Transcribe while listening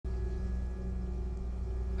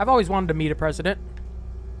I've always wanted to meet a president.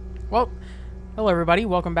 Well, hello everybody.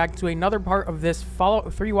 Welcome back to another part of this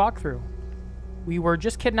Fallout 3 walkthrough. We were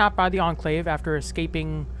just kidnapped by the Enclave after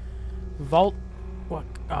escaping Vault... What?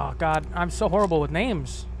 Oh god, I'm so horrible with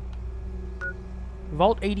names.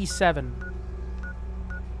 Vault 87.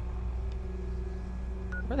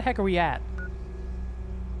 Where the heck are we at?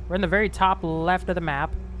 We're in the very top left of the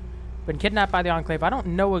map. Been kidnapped by the Enclave. I don't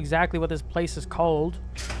know exactly what this place is called,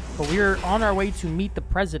 but we're on our way to meet the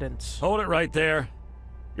president. Hold it right there.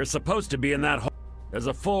 You're supposed to be in that hole. There's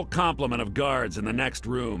a full complement of guards in the next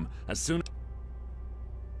room. As soon...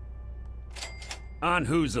 On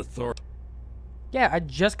whose authority? Yeah, I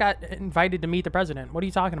just got invited to meet the president. What are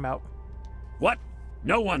you talking about? What?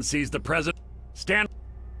 No one sees the president. Stand...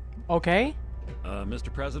 Okay.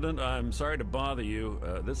 Mr. President, I'm sorry to bother you.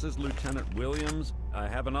 This is Lieutenant Williams. I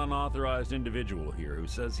have an unauthorized individual here who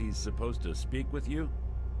says he's supposed to speak with you.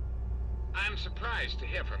 I'm surprised to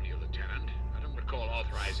hear from you, Lieutenant. I don't recall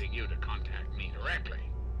authorizing you to contact me directly.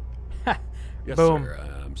 Yes, Boom. sir.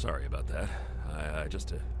 I'm sorry about that. It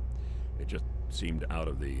just seemed out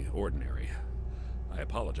of the ordinary. I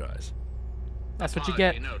apologize. That's what you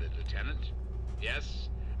get. Apology noted, Lieutenant. Yes,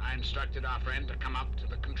 I instructed our friend to come up to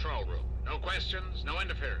the control room. No questions, no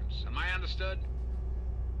interference. Am I understood?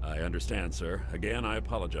 I understand, sir. Again, I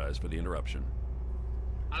apologize for the interruption.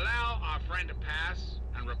 Allow our friend to pass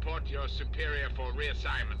and report to your superior for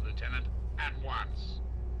reassignment, Lieutenant, at once.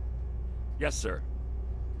 Yes, sir.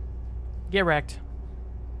 Get wrecked.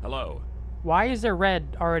 Hello. Why is there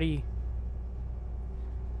red already?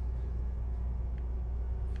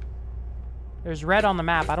 There's red on the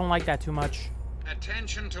map. I don't like that too much.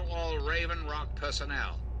 Attention to all Raven Rock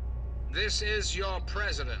personnel. This is your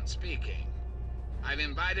president speaking. I've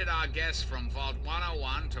invited our guest from Vault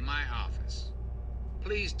 101 to my office.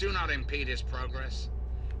 Please do not impede his progress.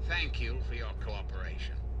 Thank you for your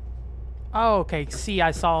cooperation. Oh, okay. See,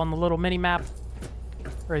 I saw on the little mini map,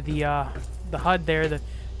 or the HUD there, the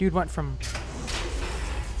dude went from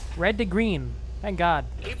red to green. Thank God.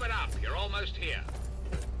 Keep it up. You're almost here.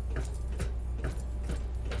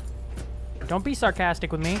 Don't be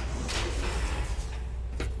sarcastic with me.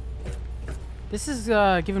 This is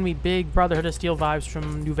giving me big Brotherhood of Steel vibes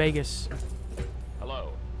from New Vegas.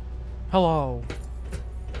 Hello. Hello.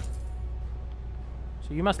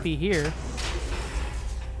 So you must be here.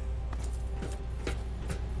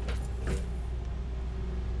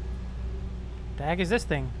 The heck is this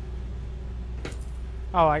thing?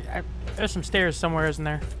 Oh, there's some stairs somewhere, isn't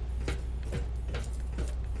there?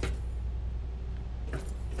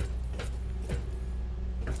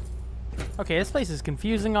 Okay, this place is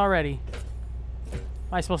confusing already.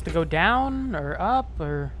 Am I supposed to go down or up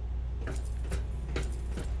or...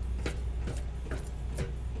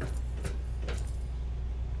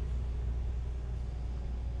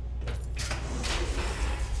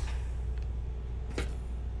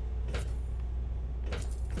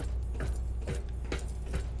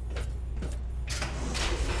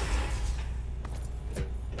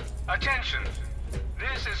 Attention!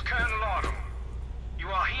 This is Colonel Autumn. You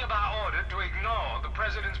are hereby ordered to ignore the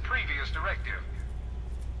President's previous directive.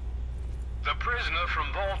 The prisoner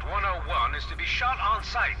from Vault 101 is to be shot on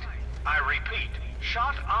sight. I repeat,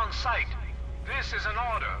 shot on sight. This is an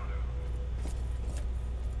order.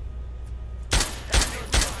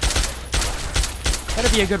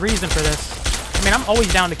 Better be a good reason for this. I mean, I'm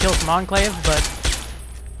always down to kill some Enclave, but...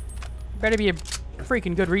 better be a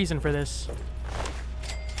freaking good reason for this.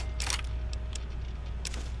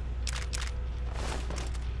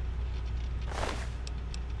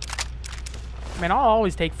 I mean, I'll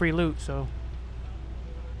always take free loot, so...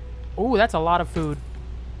 Ooh, that's a lot of food.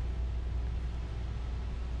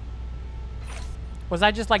 Was I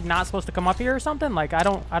just, like, not supposed to come up here or something? Like, I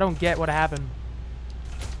don't get what happened.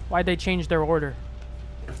 Why'd they change their order?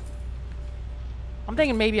 I'm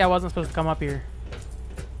thinking maybe I wasn't supposed to come up here.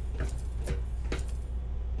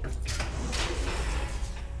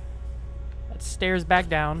 That stairs back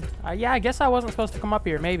down. Yeah, I guess I wasn't supposed to come up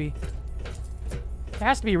here, maybe. There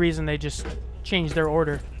has to be a reason they just... change their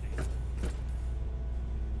order.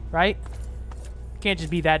 Right? Can't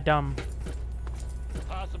just be that dumb.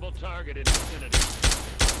 Possible target in vicinity.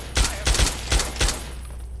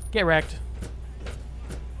 Get wrecked.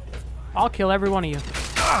 I'll kill every one of you.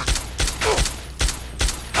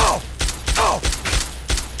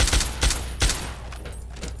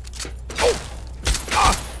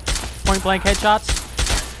 Point blank headshots.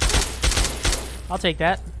 I'll take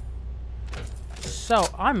that. So,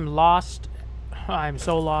 I'm lost. I'm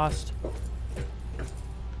so lost.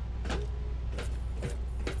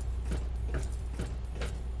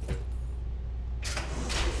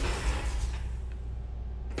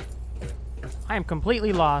 I am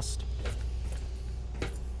completely lost.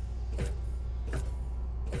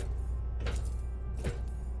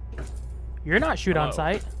 You're not shoot on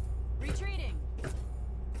sight. Retreating.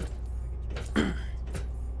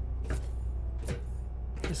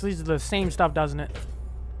 This leads to the same stuff, doesn't it?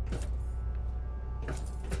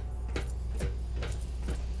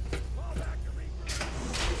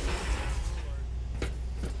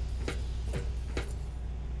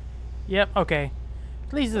 Yep, okay.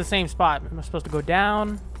 It leads to the same spot. Am I supposed to go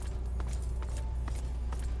down?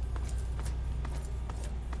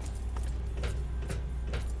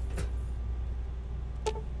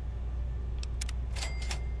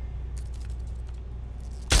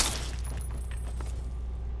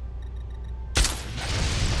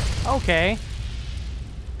 Okay.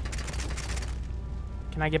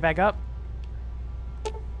 Can I get back up?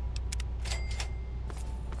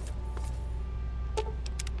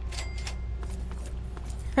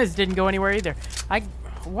 This didn't go anywhere either.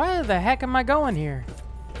 Where the heck am I going here?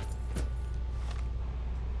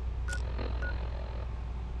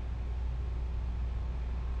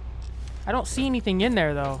 I don't see anything in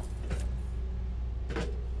there though.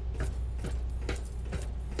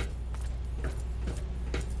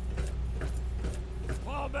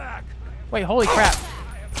 Fall back. Wait, holy crap.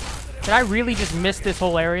 Did I really just miss this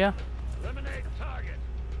whole area? Eliminate target.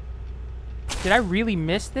 Did I really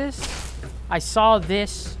miss this? I saw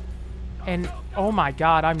this, and oh my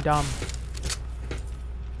god, I'm dumb.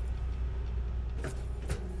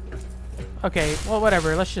 Okay, well,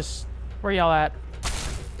 whatever. Let's just... Where y'all at?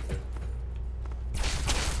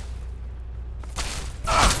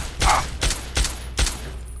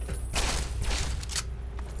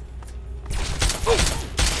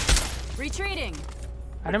 Retreating.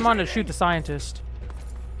 I didn't want to shoot the scientist.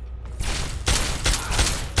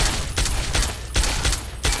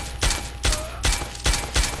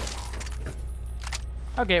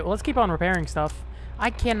 Okay, well, let's keep on repairing stuff.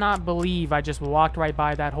 I cannot believe I just walked right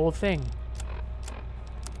by that whole thing.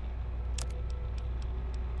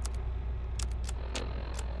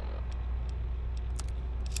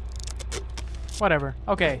 Whatever.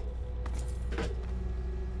 Okay.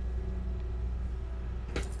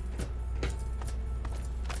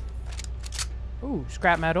 Ooh,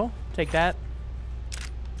 scrap metal. Take that.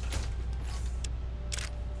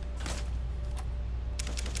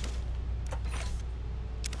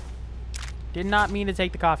 Did not mean to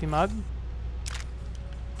take the coffee mug.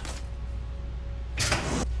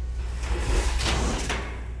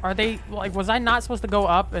 Are they, like, was I not supposed to go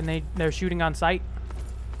up and they're shooting on sight?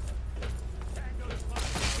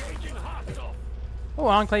 Oh,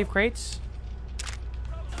 Enclave crates.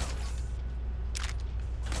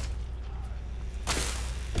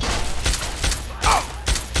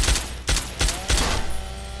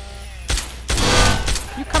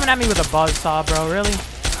 You coming at me with a buzzsaw, bro, really?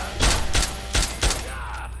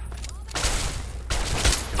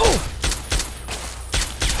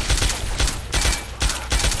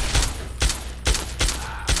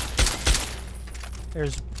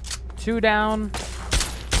 There's 2 down.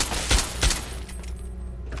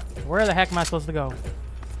 Where the heck am I supposed to go?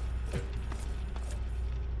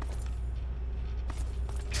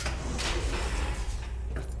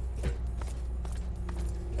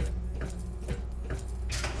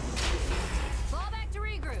 Fall back to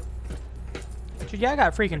regroup. Dude, yeah, I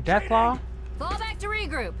got freaking Deathclaw. Fall back to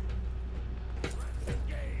regroup.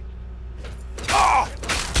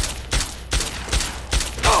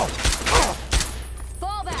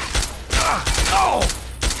 Fall back.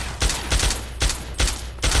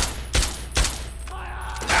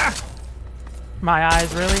 My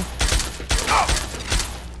eyes, really?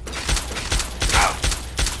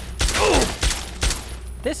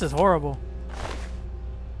 This is horrible.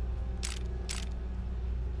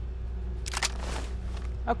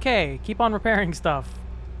 Okay, keep on repairing stuff.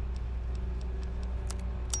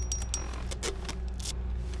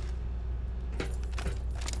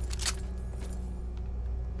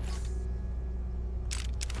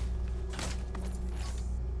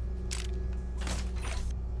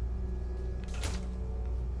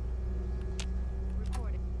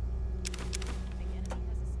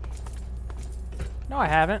 No, I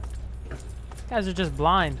haven't. You guys are just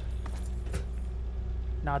blind.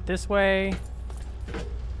 Not this way.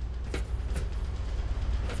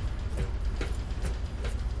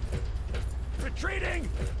 Retreating.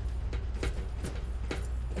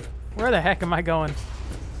 Where the heck am I going?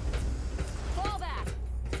 Fall back.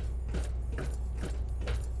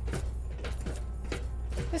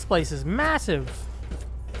 This place is massive.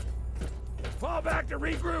 Fall back to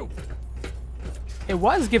regroup. It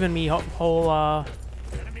was giving me whole,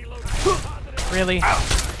 Enemy located. Positive. really?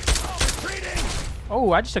 Retreating.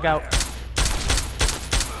 Oh, I just took out.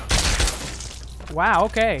 Wow,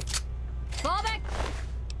 okay. Fall back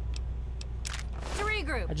to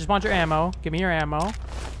regroup. I just want your ammo. Give me your ammo.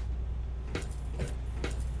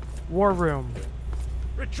 War room.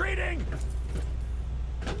 Retreating!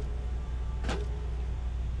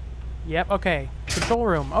 Yep, okay. Control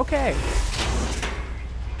room. Okay.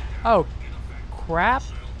 Oh, crap.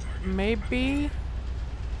 Maybe.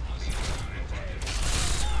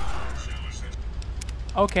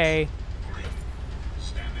 Okay.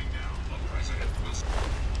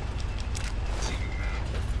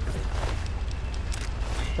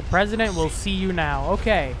 The president will see you now.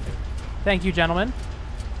 Okay. Thank you, gentlemen.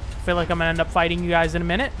 I feel like I'm gonna end up fighting you guys in a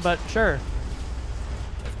minute, but sure.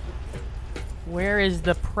 Where is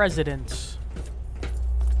the president?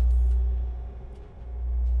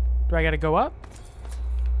 Do I gotta go up?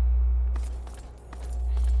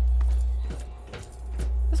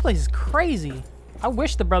 This place is crazy. I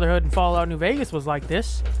wish the Brotherhood in Fallout New Vegas was like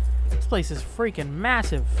this. This place is freaking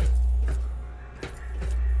massive.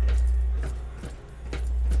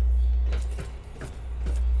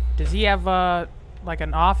 Does he have, like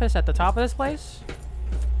an office at the top of this place?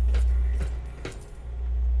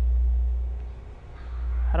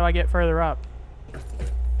 How do I get further up?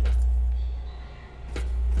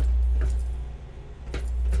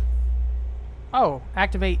 Oh,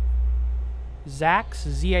 activate Zach's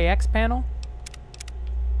ZAX panel.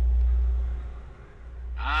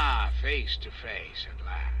 Ah, face to face at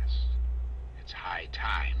last. It's high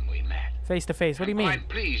time we met. Face to face. What do you I'm mean? quite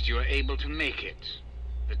pleased you were able to make it.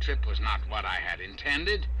 The trip was not what I had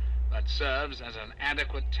intended, but serves as an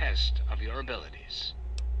adequate test of your abilities.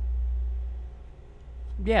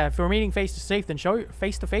 Yeah, if we're meeting face to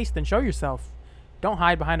face, then show yourself. Don't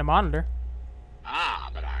hide behind a monitor.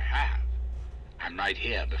 Ah, but I have. I'm right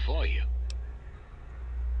here before you.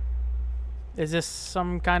 Is this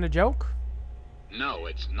some kind of joke? No,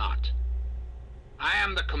 it's not. I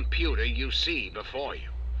am the computer you see before you.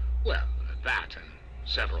 Well, that and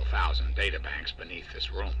several thousand databanks beneath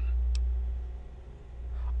this room.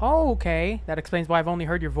 Oh, okay. That explains why I've only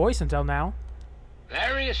heard your voice until now.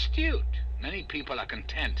 Very astute. Many people are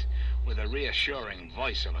content with a reassuring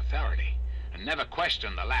voice of authority and never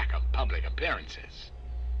question the lack of public appearances.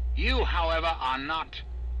 You, however, are not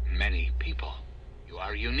many people. You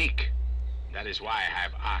are unique. That is why I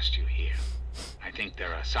have asked you here. I think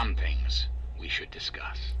there are some things we should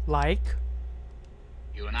discuss. Like?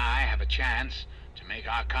 You and I have a chance to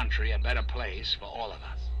make our country a better place for all of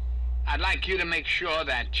us. I'd like you to make sure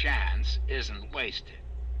that chance isn't wasted.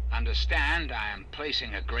 Understand, I am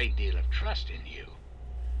placing a great deal of trust in you.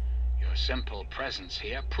 Your simple presence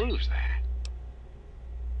here proves that.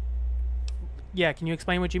 Yeah, can you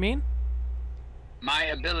explain what you mean? My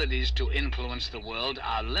abilities to influence the world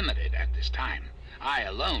are limited at this time. I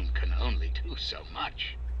alone can only do so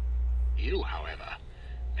much. You, however,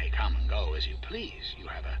 may come and go as you please. You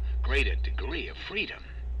have a greater degree of freedom.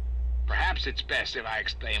 Perhaps it's best if I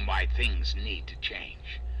explain why things need to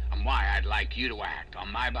change, and why I'd like you to act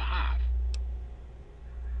on my behalf.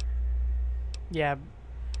 Yeah.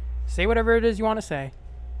 Say whatever it is you want to say.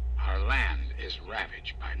 Our land is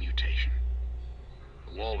ravaged by mutation.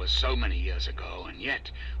 The war was so many years ago, and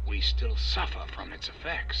yet we still suffer from its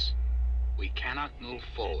effects. We cannot move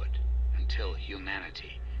forward until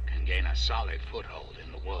humanity can gain a solid foothold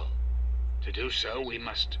in the world. To do so, we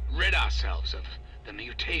must rid ourselves of the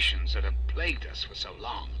mutations that have plagued us for so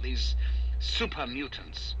long. These super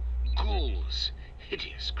mutants, ghouls,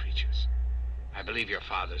 hideous creatures. I believe your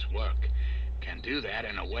father's work can do that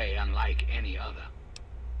in a way unlike any other.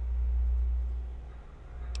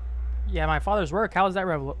 Yeah, my father's work. How is that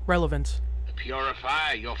relevant? The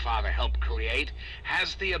purifier your father helped create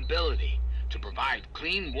has the ability to provide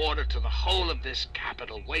clean water to the whole of this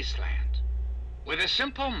Capital Wasteland. With a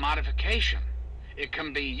simple modification, it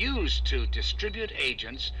can be used to distribute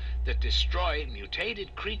agents that destroy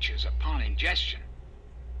mutated creatures upon ingestion.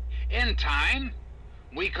 In time,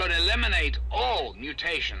 we could eliminate all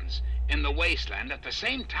mutations in the wasteland. At the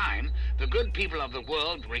same time, the good people of the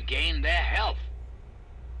world regain their health.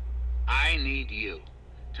 I need you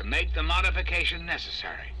to make the modification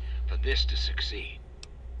necessary for this to succeed.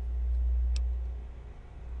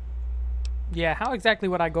 Yeah, how exactly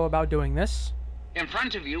would I go about doing this? In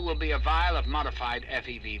front of you will be a vial of modified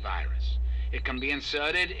FEV virus. It can be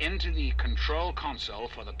inserted into the control console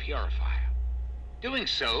for the purifier. Doing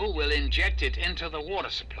so will inject it into the water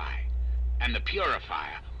supply, and the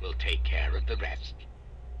purifier will take care of the rest.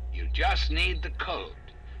 You just need the code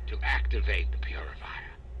to activate the purifier.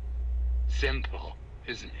 Simple,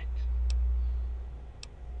 isn't it?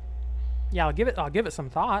 Yeah, I'll give it some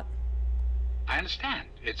thought. I understand.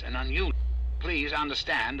 It's an unusual... Please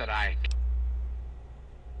understand that I...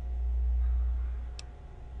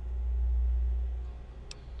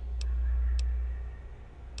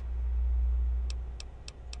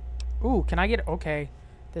 Ooh, can I get... Okay.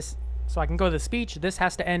 This... So I can go to the speech. This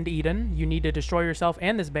has to end, Eden. You need to destroy yourself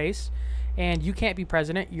and this base. And you can't be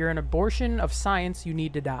president. You're an abortion of science. You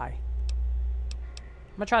need to die.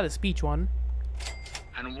 I'm gonna try the speech one.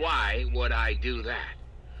 And why would I do that,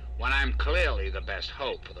 when I'm clearly the best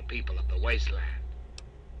hope for the people of the Wasteland?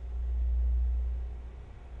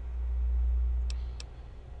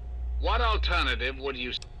 What alternative would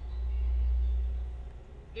you...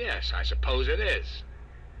 Yes, I suppose it is.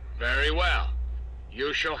 Very well.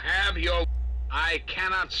 You shall have your... I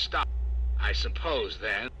cannot stop. I suppose,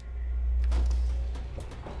 then...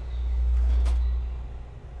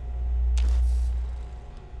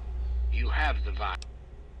 You have the vibe.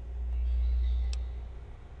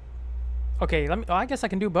 Okay, let me... Oh, I guess I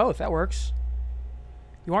can do both. That works.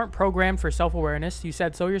 You aren't programmed for self-awareness. You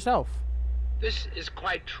said so yourself. This is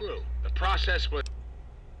quite true. The process was...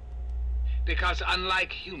 Because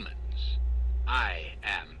unlike humans, I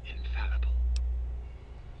am infallible.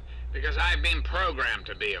 Because I've been programmed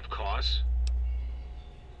to be, of course.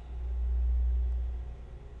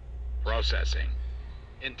 Processing.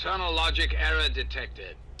 Internal logic error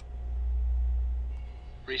detected.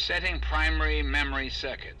 Resetting primary memory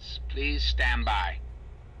circuits. Please stand by.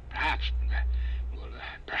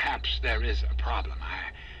 Perhaps there is a problem.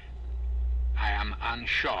 I am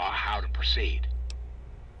unsure how to proceed.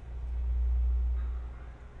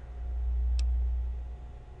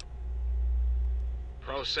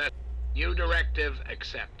 Process. New directive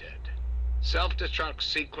accepted. Self-destruct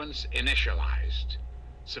sequence initialized.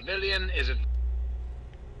 Civilian is...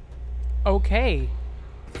 Okay.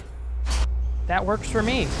 That works for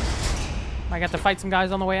me. I got to fight some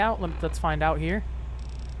guys on the way out. Let's find out here.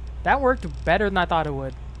 That worked better than I thought it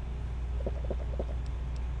would.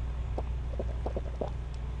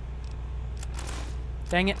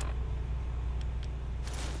 Dang it.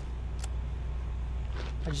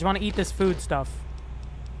 I just want to eat this food stuff.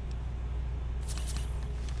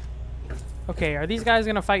 Okay, are these guys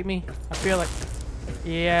gonna fight me? I feel like...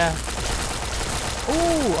 Yeah.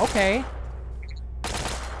 Ooh, okay.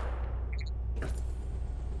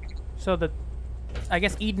 So I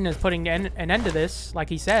guess Eden is putting an end to this, like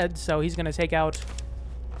he said, so he's gonna take them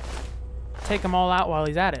all out while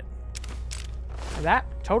he's at it. That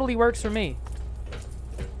totally works for me.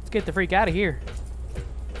 Let's get the freak out of here.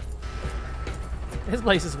 This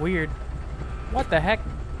place is weird. What the heck?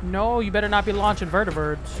 No, you better not be launching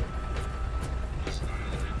vertibirds.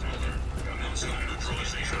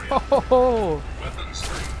 Oh!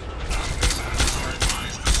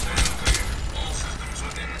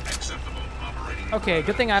 Okay,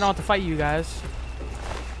 good thing I don't have to fight you guys.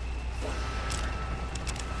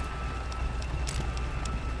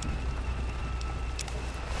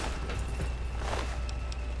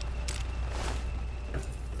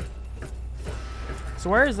 So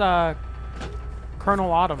where's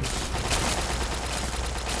Colonel Autumn?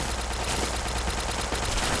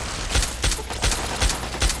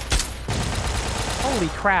 Holy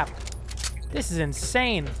crap. This is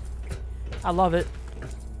insane. I love it.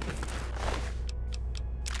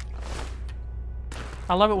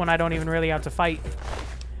 I love it when I don't even really have to fight.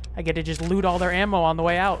 I get to just loot all their ammo on the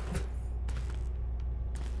way out.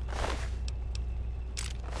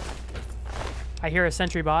 I hear a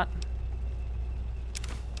sentry bot.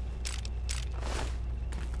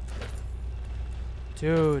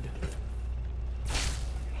 Dude.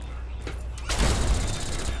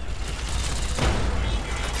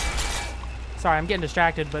 Sorry, I'm getting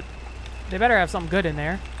distracted, but they better have something good in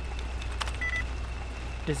there.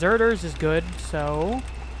 Deserters is good, so...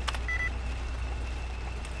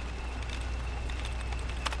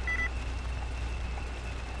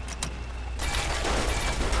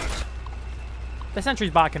 The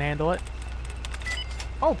sentry's bot can handle it.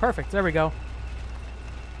 Oh, perfect. There we go.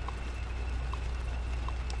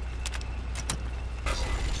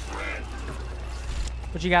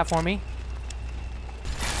 What you got for me?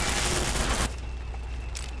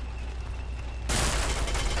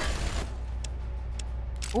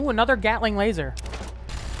 Ooh, another Gatling laser.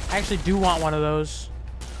 I actually do want one of those.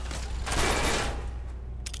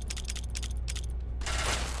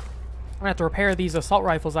 I'm gonna have to repair these assault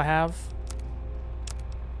rifles I have.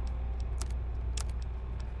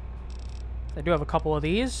 I do have a couple of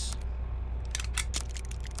these.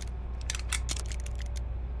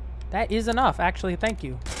 That is enough, actually, thank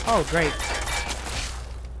you. Oh, great.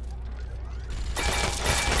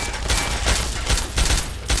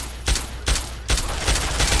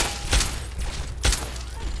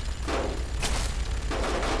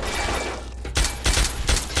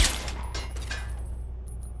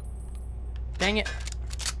 Dang it.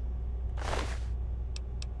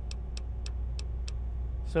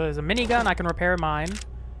 So there's a minigun. I can repair mine.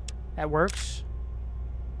 That works.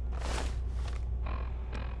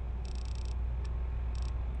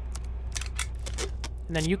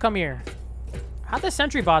 And then you come here. How'd the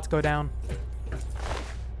sentry bots go down?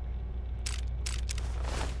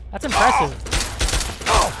 That's impressive.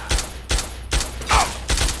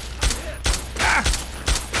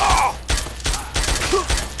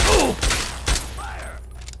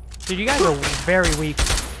 Dude, you guys are very weak.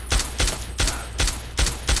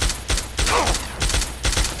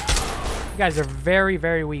 You guys are very,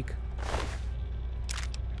 very weak.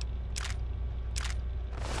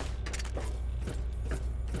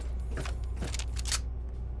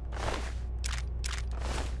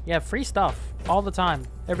 Yeah, free stuff. All the time.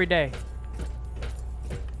 Every day.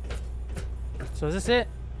 So is this it?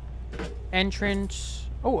 Entrance.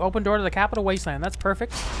 Oh, open door to the Capital Wasteland. That's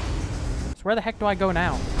perfect. So where the heck do I go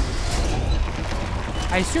now?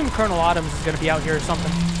 I assume Colonel Autumn's is going to be out here or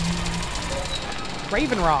something.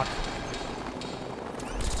 Raven Rock.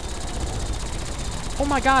 Oh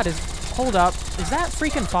my god, hold up. Is that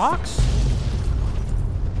freaking Fox?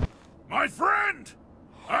 My friend!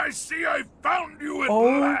 I see I found you at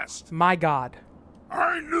Oh last! my god.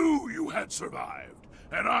 I knew you had survived,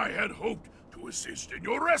 and I had hoped to assist in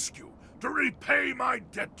your rescue, to repay my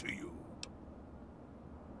debt to you.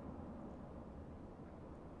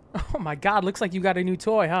 Oh my god, looks like you got a new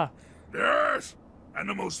toy, huh? Yes, and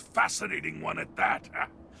the most fascinating one at that.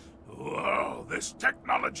 Whoa, this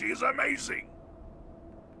technology is amazing.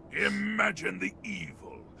 Imagine the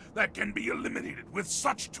evil that can be eliminated with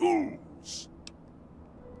such tools.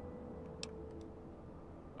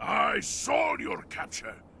 I saw your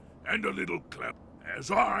capture, and a little clap.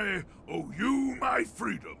 As I owe you my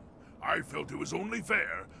freedom, I felt it was only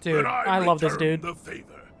fair Dude, that I love this dude. the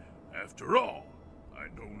favor. After all, I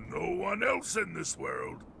know no one else in this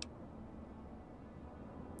world.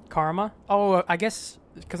 Karma? Oh, I guess,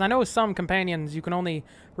 because I know some companions, you can only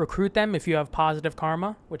recruit them if you have positive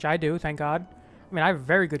karma, which I do, thank God. I mean, I have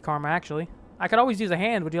very good karma, actually. I could always use a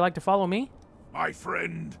hand. Would you like to follow me? My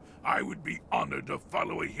friend, I would be honored to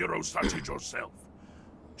follow a hero such as yourself.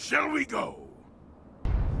 Shall we go?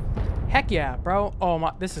 Heck yeah, bro. Oh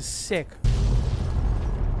my, this is sick.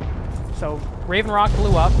 So, Raven Rock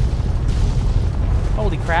blew up.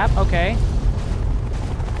 Holy crap, okay.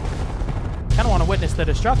 Kinda want to witness the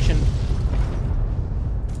destruction.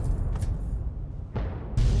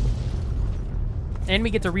 And we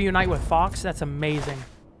get to reunite with Fox. That's amazing.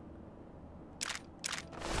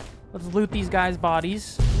 Let's loot these guys'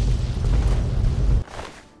 bodies.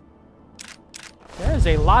 There's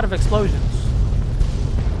a lot of explosions.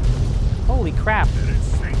 Holy crap.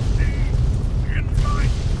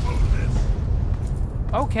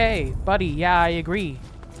 Okay, buddy. Yeah, I agree.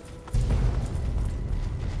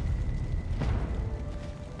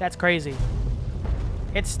 That's crazy.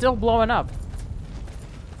 It's still blowing up.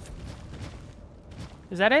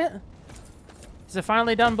 Is that it? Is it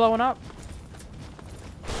finally done blowing up?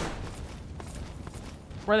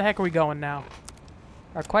 Where the heck are we going now?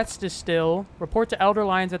 Our quest is still report to Elder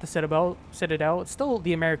Lions at the Citadel. It's still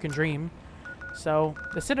the American dream. So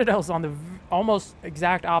the Citadel's on the almost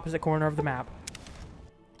exact opposite corner of the map.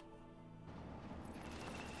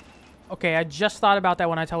 Okay, I just thought about that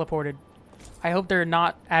when I teleported. I hope they're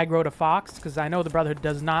not aggro to Fox, because I know the Brotherhood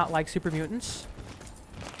does not like super mutants.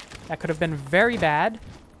 That could have been very bad.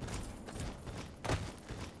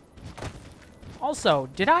 Also,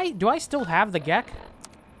 do I still have the Gek?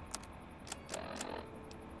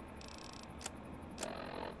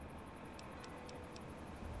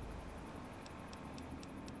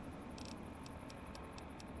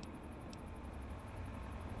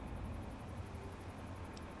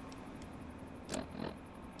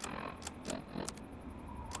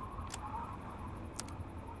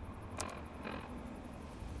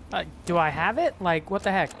 Do I have it? Like, what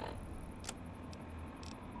the heck?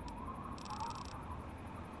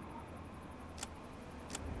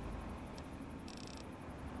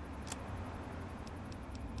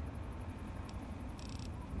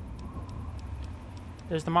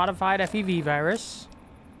 There's the modified FEV virus.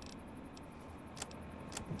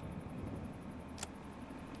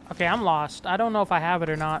 Okay, I'm lost. I don't know if I have it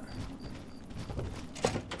or not.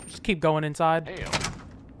 Just keep going inside.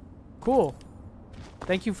 Cool.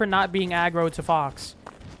 Thank you for not being aggro to Fox,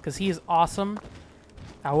 because he is awesome.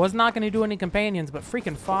 I was not going to do any companions, but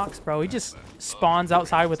freaking Fox, bro, he just spawns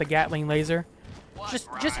outside with a Gatling laser. Just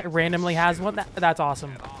randomly has one. That's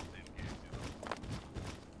awesome.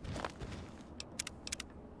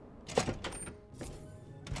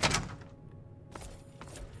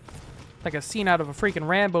 Like a scene out of a freaking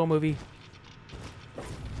Rambo movie.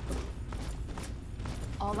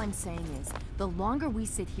 All I'm saying is, the longer we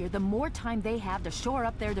sit here, the more time they have to shore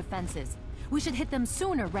up their defenses. We should hit them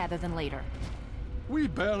sooner rather than later. We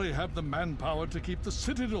barely have the manpower to keep the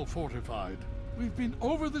Citadel fortified. We've been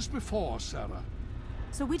over this before, Sarah.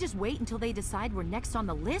 So we just wait until they decide we're next on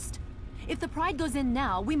the list? If the Pride goes in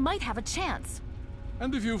now, we might have a chance.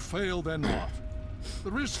 And if you fail, then what?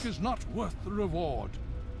 The risk is not worth the reward.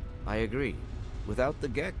 I agree. Without the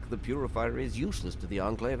Gek, the Purifier is useless to the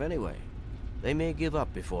Enclave anyway. They may give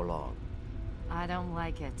up before long. I don't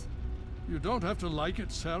like it. You don't have to like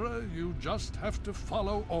it, Sarah. You just have to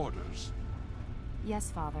follow orders.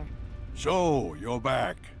 Yes, Father. So, you're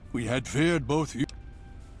back. We had feared both you...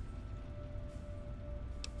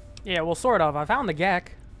 Yeah, well, sort of. I found the Gek.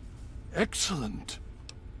 Excellent.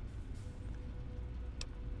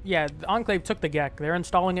 Yeah, the Enclave took the Gek. They're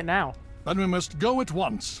installing it now. Then we must go at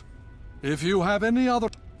once. If you have any other...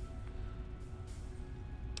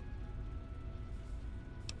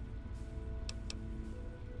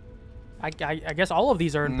 I guess all of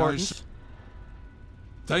these are important. Nice.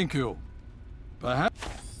 Thank you. Perhaps...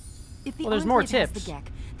 If the Well, there's more Enclave has tips. the Gek,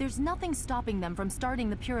 there's nothing stopping them from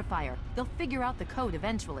starting the Purifier. They'll figure out the code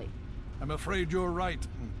eventually. I'm afraid you're right.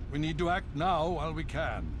 We need to act now while we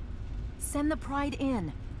can. Send the Pride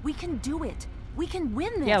in. We can do it. We can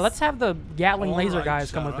win this. Yeah, let's have the Gatling All laser right,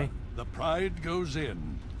 guys come with Sarah. me. The Pride goes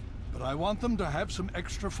in. But I want them to have some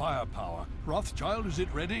extra firepower. Rothschild, is it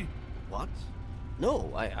ready? What?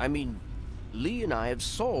 No, I mean, Lee and I have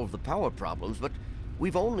solved the power problems, but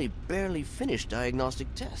we've only barely finished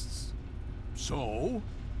diagnostic tests. So?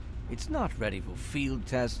 It's not ready for field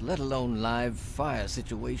tests, let alone live fire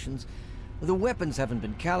situations. The weapons haven't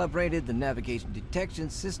been calibrated, the navigation detection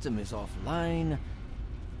system is offline.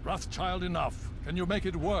 Rothschild, enough. Can you make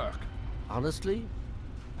it work? Honestly,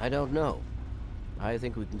 I don't know. I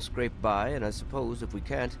think we can scrape by, and I suppose if we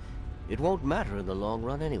can't, it won't matter in the long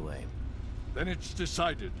run anyway. Then it's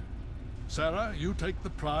decided. Sarah, you take the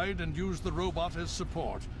Pride and use the robot as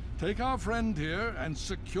support. Take our friend here and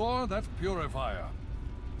secure that Purifier.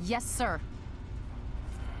 Yes, sir.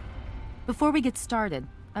 Before we get started,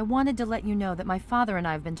 I wanted to let you know that my father and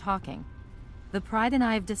I have been talking. The Pride and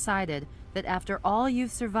I have decided that after all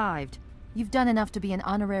you've survived, you've done enough to be an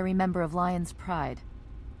honorary member of Lion's Pride.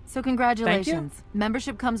 So congratulations.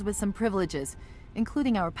 Membership comes with some privileges,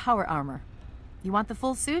 including our power armor. You want the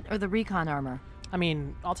full suit or the recon armor? I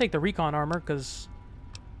mean, I'll take the recon armor, because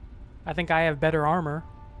I think I have better armor.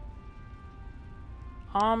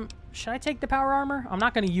 Should I take the power armor? I'm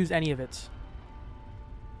not going to use any of it.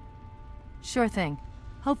 Sure thing.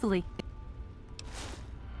 Hopefully.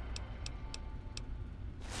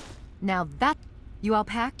 Now that... You all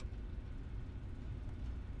packed?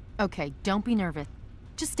 Okay, don't be nervous.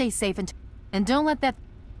 Just stay safe and don't let that...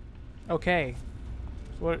 Okay.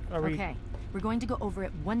 So what are we... Okay, we're going to go over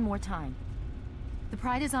it one more time. The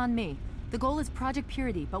Pride is on me. The goal is Project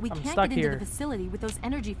Purity, but we I'm can't stuck get into here. the facility with those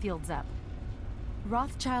energy fields up.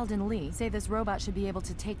 Rothschild and Lee say this robot should be able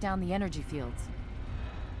to take down the energy fields.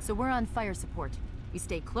 So we're on fire support. We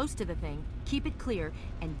stay close to the thing, keep it clear,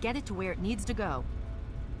 and get it to where it needs to go.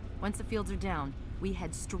 Once the fields are down, we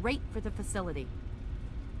head straight for the facility.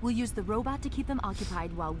 We'll use the robot to keep them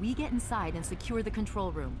occupied while we get inside and secure the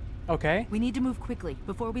control room. Okay. We need to move quickly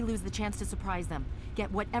before we lose the chance to surprise them.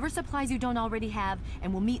 Get whatever supplies you don't already have,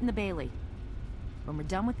 and we'll meet in the Bailey. When we're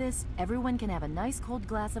done with this, everyone can have a nice cold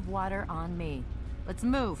glass of water on me. Let's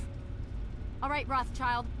move. All right,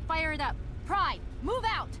 Rothschild, fire it up. Pride, move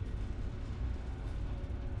out!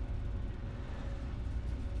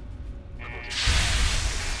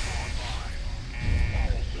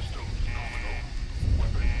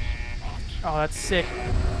 Oh, that's sick.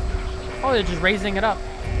 Oh, they're just raising it up.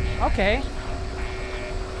 Okay.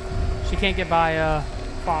 She can't get by,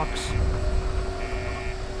 Fox.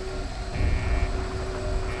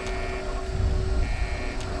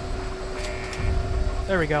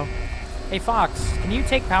 There we go. Hey, Fox, can you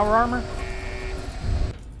take power armor?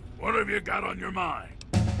 What have you got on your mind?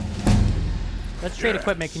 Let's trade Yes,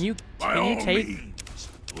 equipment. Can you by all take... means,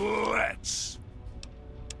 let's.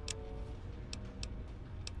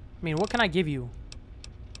 I mean, what can I give you?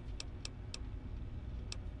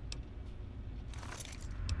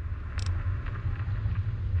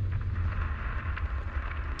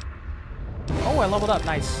 Oh, I leveled up.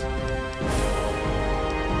 Nice.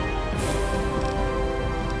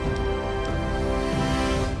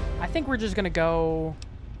 I think we're just gonna go...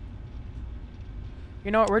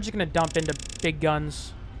 You know what? We're just gonna dump into big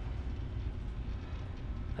guns.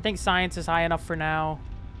 I think science is high enough for now.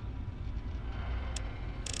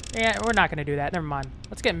 Yeah, we're not going to do that. Never mind.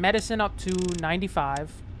 Let's get medicine up to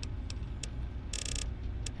 95.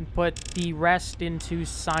 And put the rest into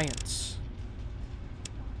science.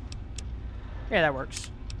 Yeah, that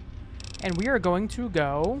works. And we are going to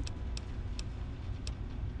go...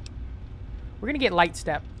 We're going to get light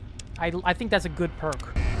step. I think that's a good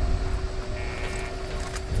perk.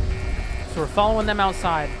 So we're following them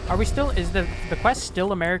outside. Are we still... Is the quest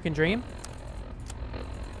still American Dream?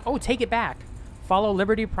 Oh, take it back. Follow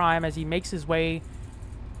Liberty Prime as he makes his way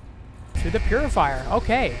to the Purifier.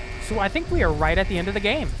 Okay. So I think we are right at the end of the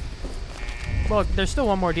game. Look, there's still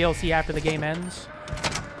one more DLC after the game ends.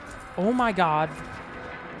 Oh my god.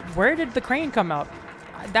 Where did the crane come out?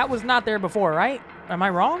 That was not there before, right? Am I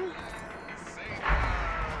wrong?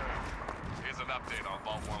 Here's an update on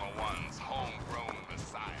Vault 101's homegrown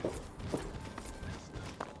Messiah.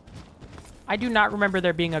 I do not remember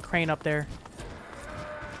there being a crane up there.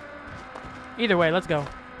 Either way, let's go.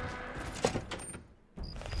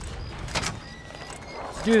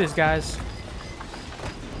 Let's do this, guys.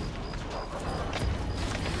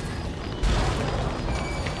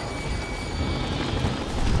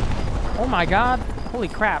 Oh my god. Holy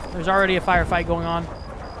crap. There's already a firefight going on.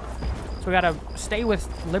 So we gotta stay with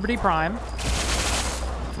Liberty Prime.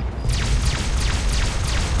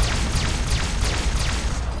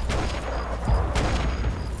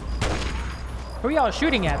 Who are y'all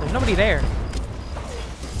shooting at? There's nobody there.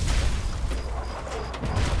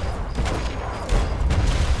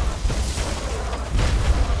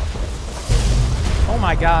 Oh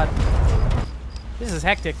my god. This is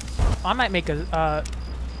hectic. I might make a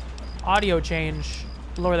audio change.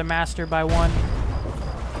 Lower the master by 1.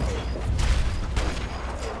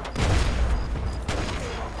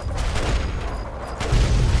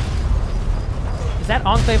 Is that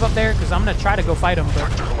Enclave up there? Because I'm going to try to go fight him. But...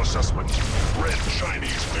 Tactical assessment. Red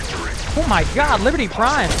Chinese victory. Oh my god, Liberty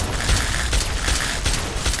Prime.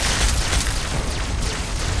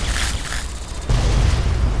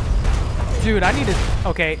 Dude, I need to...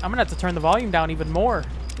 Okay, I'm going to have to turn the volume down even more.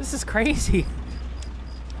 This is crazy.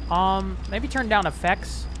 Maybe turn down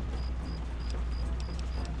effects.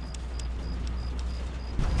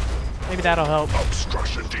 Maybe that'll help.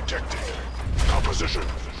 Obstruction detected. Composition.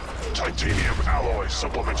 Titanium alloy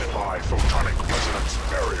supplemented by photonic resonance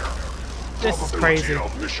barrier. This is crazy.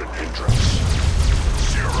 Of mission hindrance.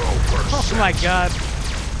 0%. Oh my god.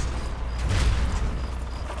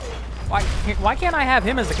 Why can't I have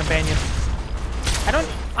him as a companion?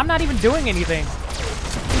 I'm not even doing anything.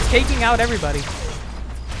 He's taking out everybody.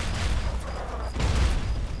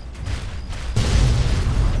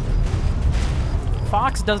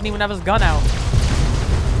 Fox doesn't even have his gun out.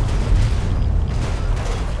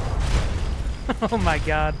 Oh my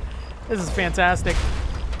god. This is fantastic.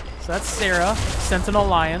 So that's Sarah, Sentinel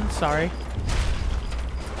Lion, sorry.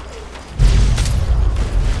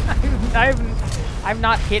 I've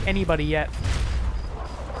not hit anybody yet.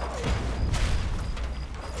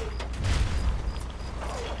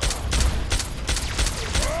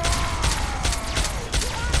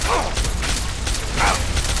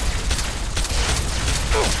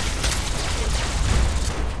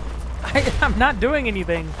 I'm not doing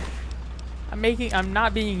anything. I'm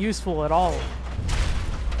not being useful at all.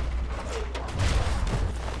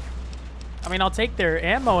 I mean, I'll take their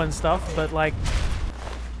ammo and stuff, but like...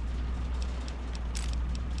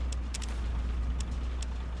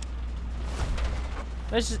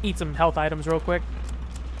 Let's just eat some health items real quick.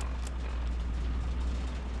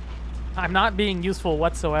 I'm not being useful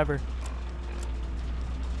whatsoever.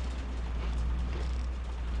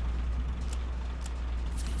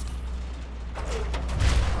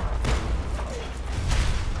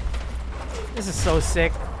 This is so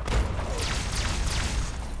sick.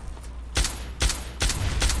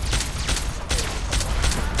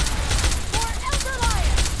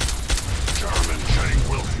 German Chang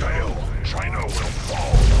will fail. China will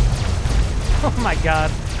fall. Oh my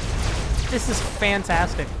god. This is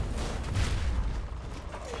fantastic.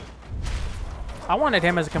 I wanted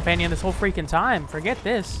him as a companion this whole freaking time. Forget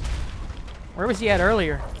this. Where was he at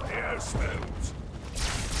earlier? Yes,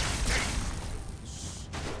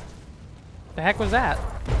 The heck was that?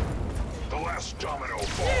 the last domino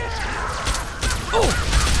falls. Oh!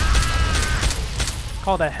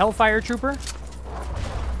 Called a Hellfire Trooper? The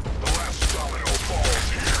last domino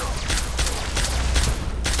falls here.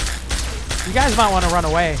 You guys might want to run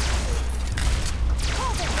away. Embrace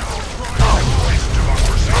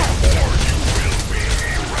democracy, or you will be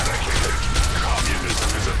eradicated. Communism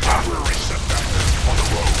is a temporary setback on the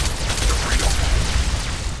road to freedom.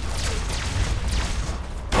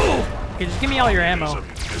 Okay, just give me all your ammo.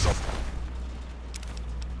 Communism is a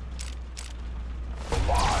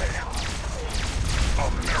lie.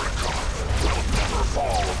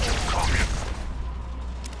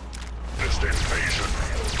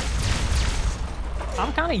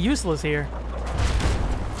 I'm kind of useless here.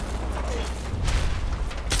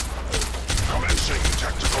 Commencing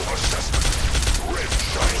tactical assessment. Red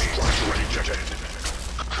shiny structure rejected.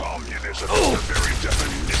 Communism is the very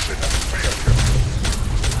definition of failure.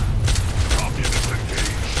 Communist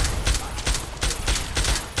engaged.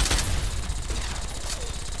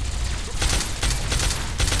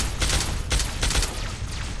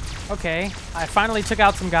 Okay, I finally took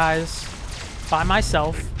out some guys by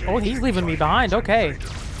myself. Oh, he's leaving me behind. Okay.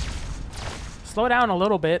 Slow down a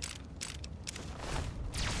little bit.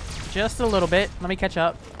 Just a little bit. Let me catch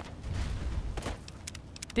up.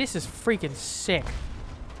 This is freaking sick.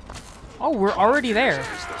 Oh, we're already there.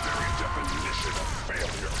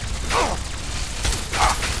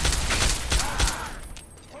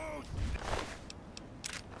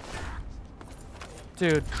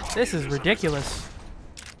 Dude, this is ridiculous.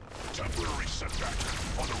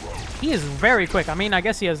 He is very quick. I mean, I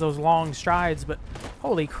guess he has those long strides, but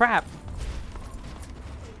holy crap.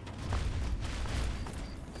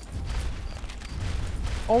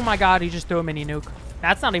 Oh my god, he just threw a mini nuke.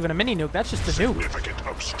 That's not even a mini nuke, that's just a nuke. Significant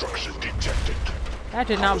obstruction detected. That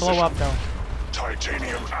did not blow up though.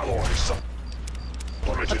 Titanium alloys.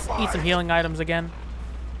 Let's eat some healing items again.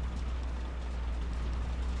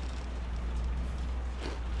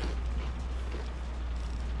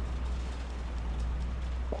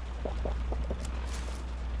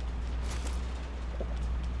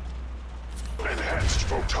 Enhanced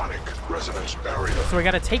photonic resonance barrier. So we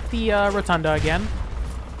gotta take the rotunda again.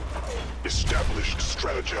 Established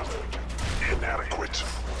stratagem. Inadequate.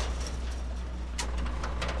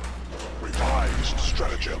 Revised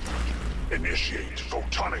stratagem. Initiate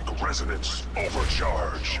photonic resonance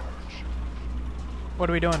overcharge. What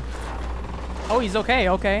are we doing? Oh, he's okay,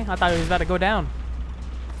 okay. I thought he was about to go down.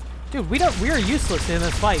 Dude, we are useless in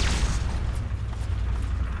this fight.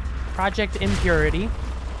 Project Impurity.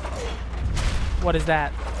 What is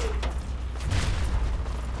that?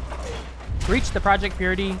 Reach the Project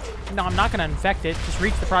Purity. No, I'm not going to infect it. Just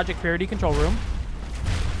reach the Project Purity control room.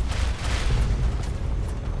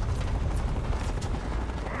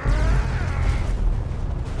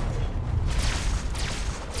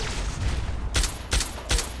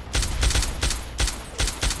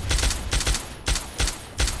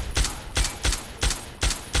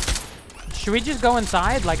 Should we just go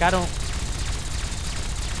inside? Like, I don't...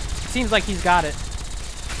 Seems like he's got it.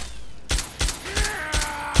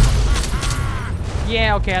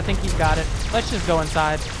 Yeah, okay, I think he's got it. Let's just go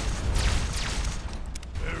inside.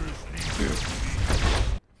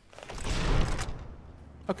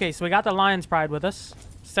 Okay, so we got the Lion's Pride with us.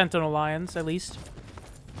 Sentinel Lions, at least.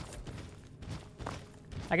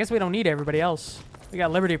 I guess we don't need everybody else. We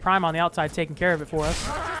got Liberty Prime on the outside taking care of it for us.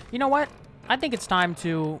 You know what? I think it's time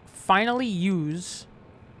to finally use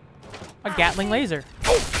a Gatling laser.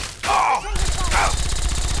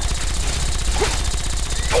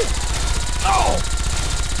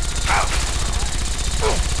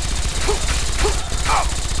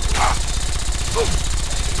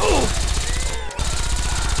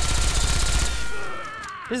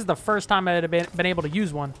 This is the first time I'd have been able to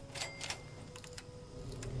use one.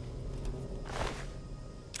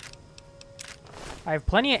 I have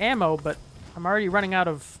plenty of ammo, but I'm already running out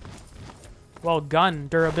of, well, gun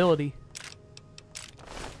durability.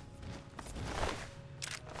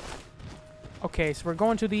 Okay, so we're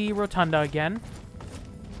going to the rotunda again.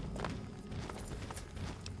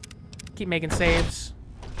 Keep making saves.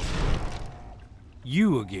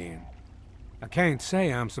 You again. I can't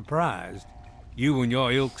say I'm surprised. You and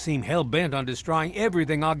your ilk seem hell-bent on destroying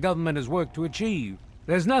everything our government has worked to achieve.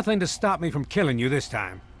 There's nothing to stop me from killing you this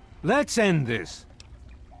time. Let's end this.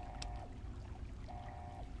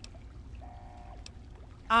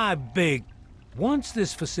 I beg, once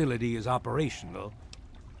this facility is operational,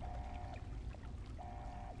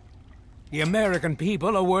 the American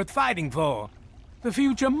people are worth fighting for. The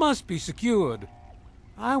future must be secured.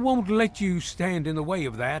 I won't let you stand in the way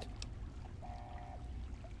of that.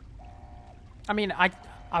 I mean,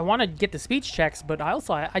 I want to get the speech checks, but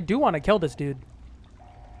I do want to kill this dude.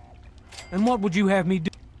 And what would you have me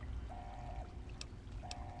do?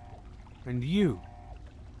 And you?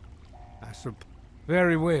 I suppose.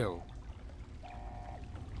 Very well.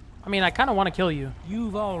 I mean, I kind of want to kill you.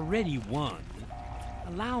 You've already won.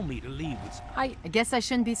 Allow me to leave with... I guess I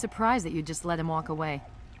shouldn't be surprised that you just let him walk away.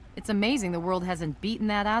 It's amazing the world hasn't beaten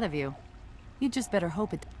that out of you. You just better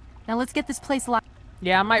hope it... Now let's get this place locked.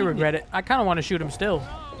 Yeah, I might regret it. I kind of want to shoot him still.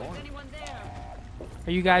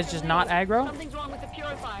 Are you guys just not aggro? Something's wrong with the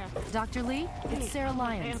purifier. Dr. Lee, it's Sarah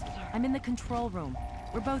Lyons. I'm in the control room.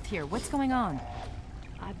 We're both here. What's going on?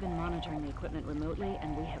 I've been monitoring the equipment remotely,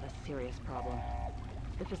 and we have a serious problem.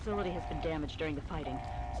 The facility has been damaged during the fighting.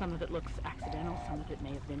 Some of it looks accidental, some of it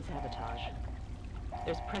may have been sabotage.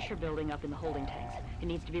 There's pressure building up in the holding tanks. It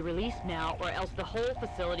needs to be released now, or else the whole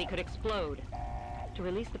facility could explode. To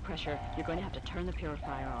release the pressure, you're going to have to turn the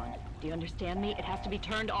purifier on. Do you understand me? It has to be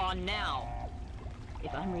turned on now.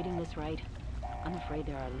 If I'm reading this right, I'm afraid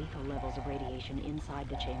there are lethal levels of radiation inside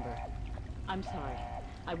the chamber. I'm sorry.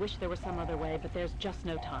 I wish there was some other way, but there's just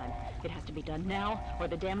no time. It has to be done now, or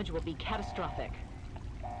the damage will be catastrophic.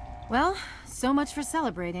 Well, so much for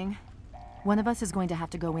celebrating. One of us is going to have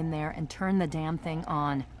to go in there and turn the damn thing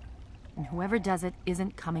on. And whoever does it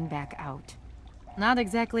isn't coming back out. Not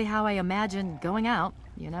exactly how I imagine going out,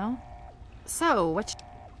 you know? So, what...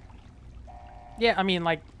 Yeah, I mean,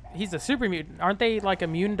 like, he's a super mutant. Aren't they, like,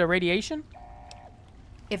 immune to radiation?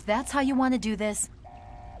 If that's how you want to do this...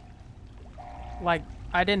 Like,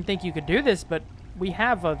 I didn't think you could do this, but we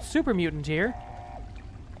have a super mutant here.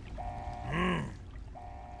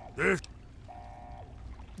 This...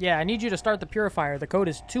 Yeah, I need you to start the purifier. The code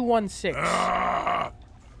is 216.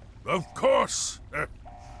 Of course.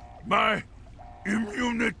 My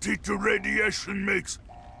immunity to radiation makes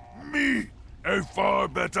me a far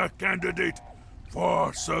better candidate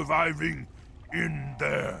for surviving in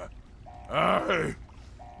there. I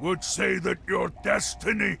would say that your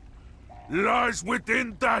destiny lies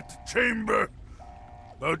within that chamber,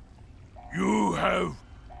 but you have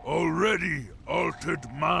already altered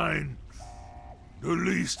mine. The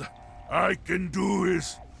least I can do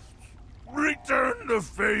is return the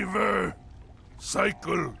favor,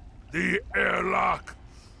 cycle the airlock,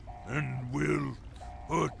 and we'll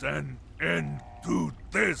put an end to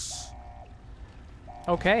this.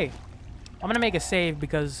 Okay. I'm gonna make a save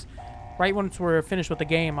because right once we're finished with the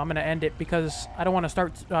game, I'm gonna end it because I don't want to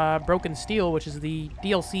start Broken Steel, which is the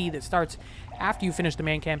DLC that starts after you finish the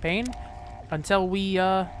main campaign, until we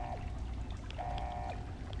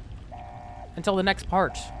until the next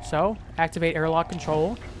part. So, activate airlock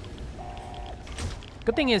control.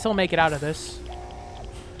 Good thing is he'll make it out of this.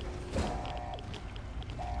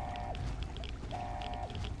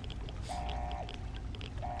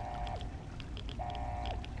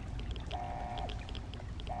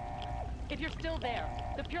 If you're still there,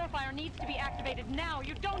 the purifier needs to be activated now.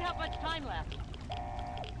 You don't have much time left.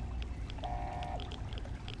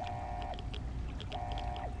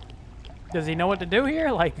 Does he know what to do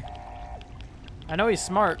here? Like, I know he's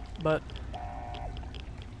smart, but...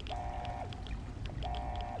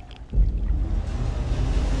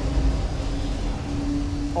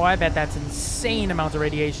 Oh, I bet that's insane amounts of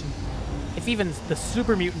radiation. If even the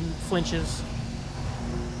super mutant flinches.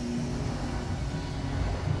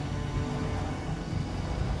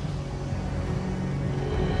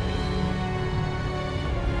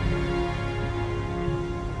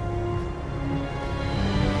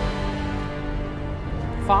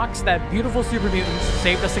 Fox, that beautiful super mutant,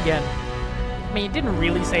 saved us again. I mean, he didn't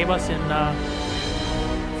really save us in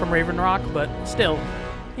from Raven Rock, but still,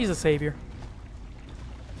 he's a savior.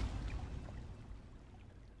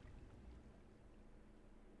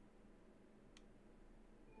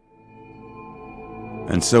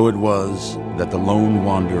 And so it was that the lone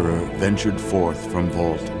wanderer ventured forth from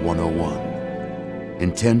Vault 101,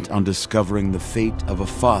 intent on discovering the fate of a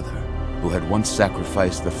father who had once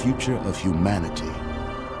sacrificed the future of humanity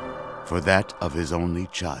for that of his only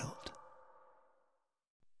child.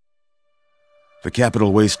 The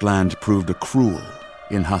Capital Wasteland proved a cruel,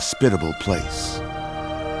 inhospitable place,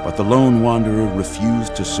 but the lone wanderer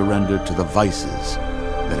refused to surrender to the vices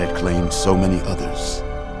that had claimed so many others.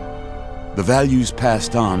 The values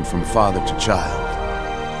passed on from father to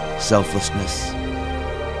child, selflessness,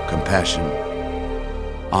 compassion,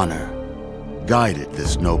 honor, guided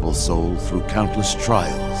this noble soul through countless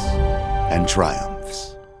trials and triumphs.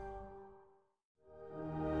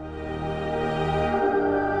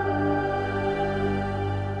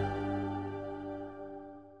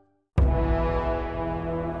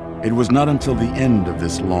 It was not until the end of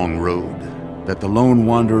this long road that the lone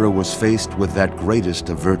wanderer was faced with that greatest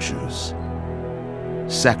of virtues,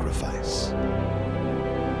 sacrifice.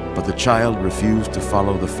 But the child refused to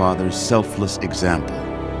follow the father's selfless example,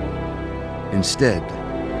 instead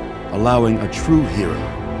allowing a true hero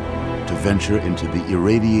to venture into the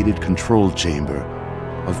irradiated control chamber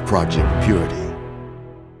of Project Purity.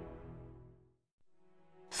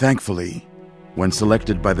 Thankfully, when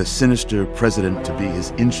selected by the sinister president to be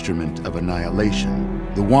his instrument of annihilation,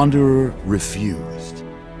 the Wanderer refused.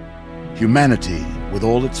 Humanity, with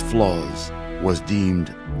all its flaws, was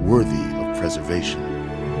deemed worthy of preservation.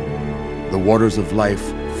 The waters of life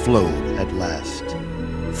flowed at last,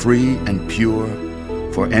 free and pure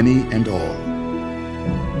for any and all.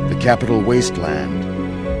 The Capital Wasteland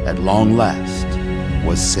at long last,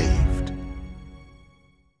 was saved.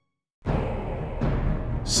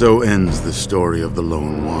 So ends the story of the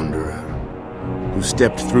Lone Wanderer, who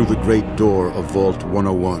stepped through the great door of Vault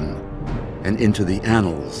 101 and into the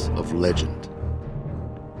annals of legend.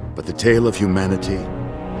 But the tale of humanity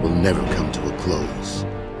will never come to a close,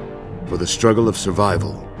 for the struggle of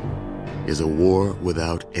survival is a war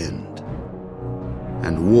without end.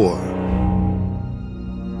 And war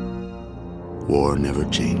never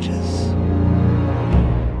changes.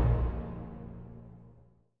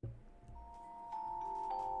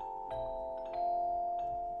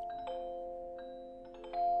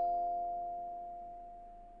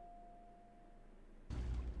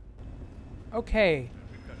 Okay.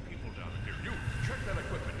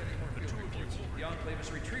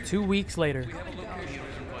 2 weeks later.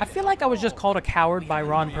 I feel like I was just called a coward by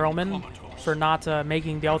Ron Perlman for not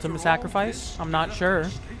making the ultimate sacrifice. I'm not sure.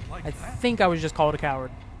 I think I was just called a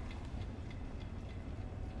coward.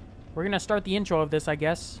 We're going to start the intro of this, I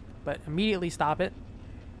guess, but immediately stop it,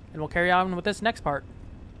 and we'll carry on with this next part.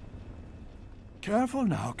 Careful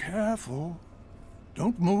now, careful.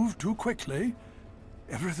 Don't move too quickly.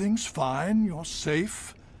 Everything's fine, you're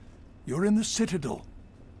safe. You're in the Citadel.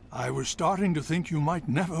 I was starting to think you might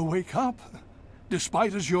never wake up,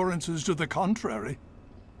 despite assurances to the contrary.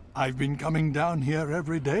 I've been coming down here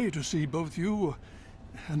every day to see both you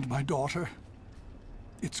and my daughter.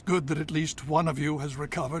 It's good that at least one of you has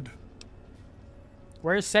recovered.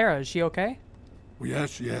 Where's Sarah? Is she okay?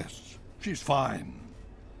 Yes, yes. She's fine.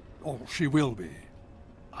 Oh, she will be.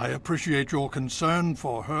 I appreciate your concern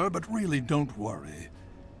for her, but really don't worry.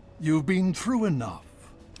 You've been through enough.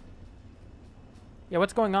 Yeah,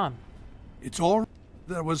 what's going on? It's all...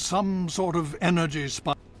 There was some sort of energy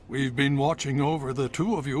spike. We've been watching over the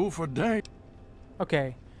two of you for days.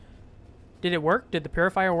 Okay. Did it work? Did the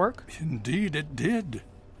purifier work? Indeed it did.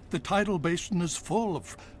 The tidal basin is full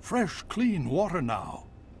of fresh, clean water now.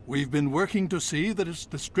 We've been working to see that it's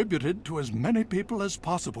distributed to as many people as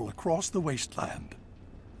possible across the wasteland.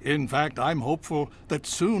 In fact, I'm hopeful that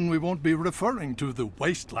soon we won't be referring to the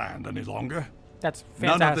wasteland any longer. That's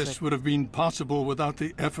fantastic. None of this would have been possible without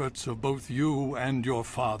the efforts of both you and your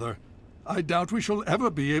father. I doubt we shall ever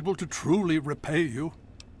be able to truly repay you.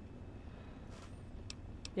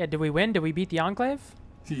 Yeah, did we win? Did we beat the Enclave?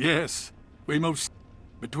 Yes, we most...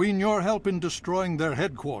 Between your help in destroying their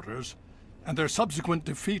headquarters and their subsequent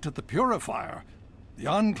defeat at the Purifier, the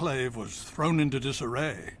Enclave was thrown into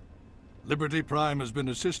disarray. Liberty Prime has been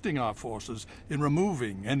assisting our forces in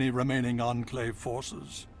removing any remaining Enclave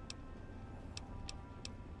forces.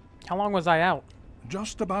 How long was I out?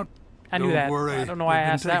 Just about. I knew that. Don't worry. I don't know why I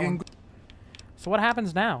asked that one. So what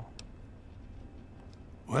happens now?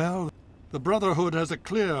 Well, the Brotherhood has a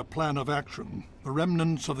clear plan of action. The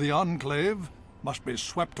remnants of the Enclave must be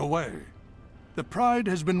swept away. The Pride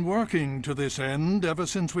has been working to this end ever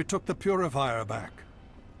since we took the Purifier back.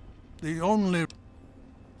 The only...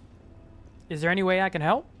 Is there any way I can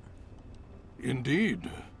help? Indeed.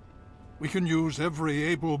 We can use every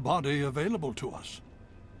able body available to us.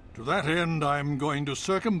 To that end, I'm going to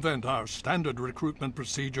circumvent our standard recruitment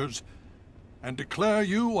procedures and declare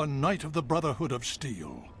you a Knight of the Brotherhood of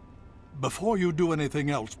Steel. Before you do anything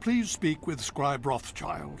else, please speak with Scribe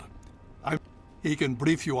Rothschild. He can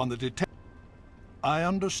brief you on the details. I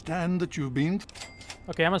understand that you've been...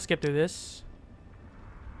 Okay, I'm gonna skip through this.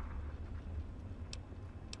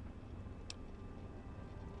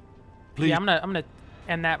 Please. Yeah, I'm gonna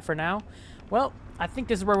end that for now. Well, I think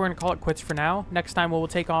this is where we're gonna call it quits for now. Next time we'll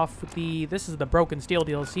take off with this is the Broken Steel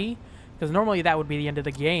DLC, because normally that would be the end of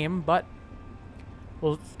the game, but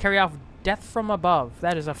we'll carry off Death from Above.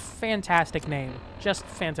 That is a fantastic name, just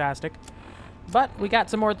fantastic. But we got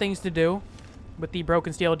some more things to do with the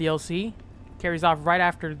Broken Steel DLC. Carries off right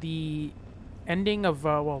after the ending of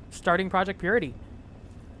well, starting Project Purity.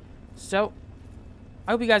 So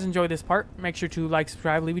I hope you guys enjoyed this part. Make sure to like,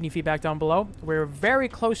 subscribe, leave any feedback down below. We're very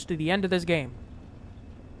close to the end of this game.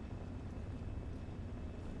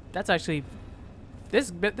 That's actually...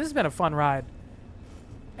 This has been a fun ride.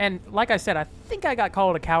 And like I said, I think I got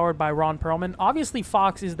called a coward by Ron Perlman. Obviously,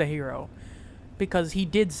 Fox is the hero, because he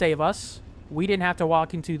did save us. We didn't have to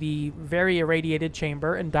walk into the very irradiated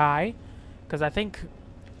chamber and die, because I think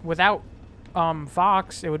without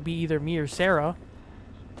Fox, it would be either me or Sarah.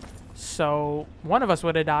 So one of us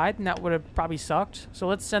would have died, and that would have probably sucked. So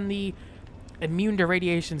let's send the immune to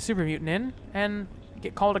radiation super mutant in and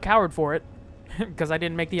get called a coward for it, because I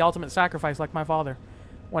didn't make the ultimate sacrifice like my father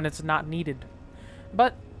when it's not needed.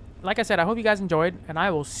 But like I said, I hope you guys enjoyed, and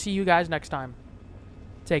I will see you guys next time.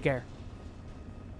 Take care.